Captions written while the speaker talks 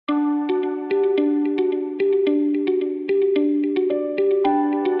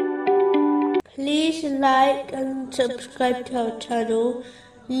like and subscribe to our channel.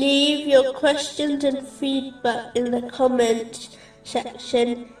 Leave your questions and feedback in the comments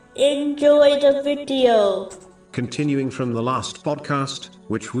section. Enjoy the video. Continuing from the last podcast,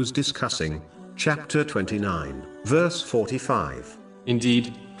 which was discussing chapter 29, verse 45.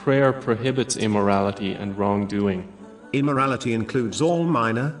 Indeed, prayer prohibits immorality and wrongdoing. Immorality includes all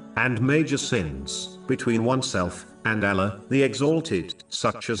minor and major sins between oneself and Allah, the Exalted,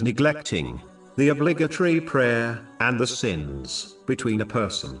 such as neglecting the obligatory prayer, and the sins between a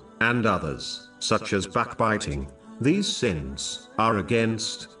person and others, such as backbiting. These sins are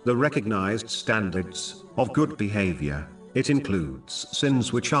against the recognized standards of good behavior. It includes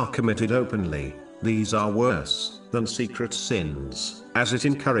sins which are committed openly. These are worse than secret sins, as it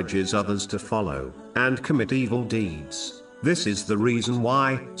encourages others to follow and commit evil deeds. This is the reason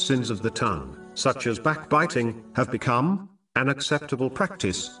why sins of the tongue, such as backbiting, have become an acceptable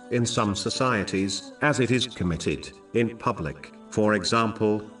practice in some societies, as it is committed in public. For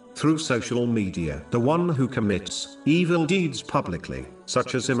example, through social media, the one who commits evil deeds publicly,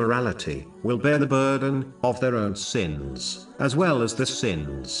 such as immorality, will bear the burden of their own sins, as well as the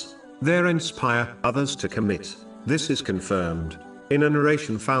sins they inspire others to commit. This is confirmed in a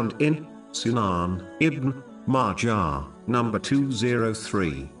narration found in Sunan Ibn Majah, number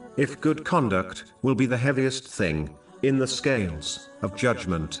 203. If good conduct will be the heaviest thing in the scales of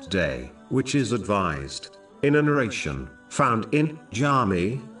Judgment Day, which is advised in a narration found in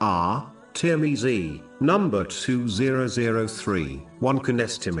Jami Tirmizi, number 2003, one can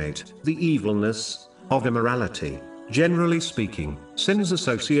estimate the evilness of immorality. Generally speaking, sins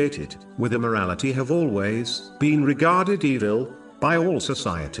associated with immorality have always been regarded evil by all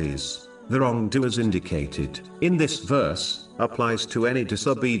societies. The wrongdoers indicated in this verse applies to any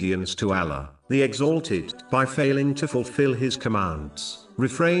disobedience to Allah, the Exalted, by failing to fulfill His commands,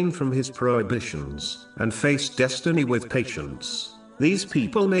 refrain from His prohibitions, and face destiny with patience. These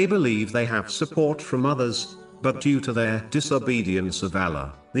people may believe they have support from others, but due to their disobedience of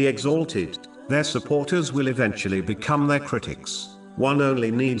Allah, the Exalted, their supporters will eventually become their critics. One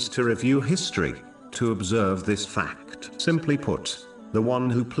only needs to review history to observe this fact. Simply put, the one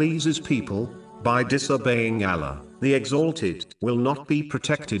who pleases people by disobeying Allah, the Exalted, will not be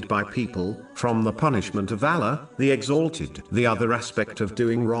protected by people from the punishment of Allah, the Exalted. The other aspect of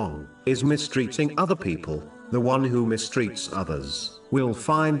doing wrong is mistreating other people. The one who mistreats others will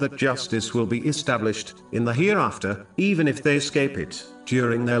find that justice will be established in the hereafter, even if they escape it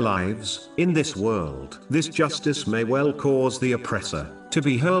during their lives in this world. This justice may well cause the oppressor to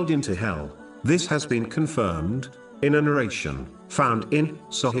be hurled into hell. This has been confirmed in a narration found in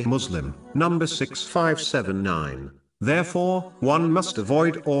Sahih Muslim, number 6579. Therefore, one must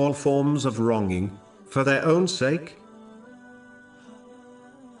avoid all forms of wronging for their own sake,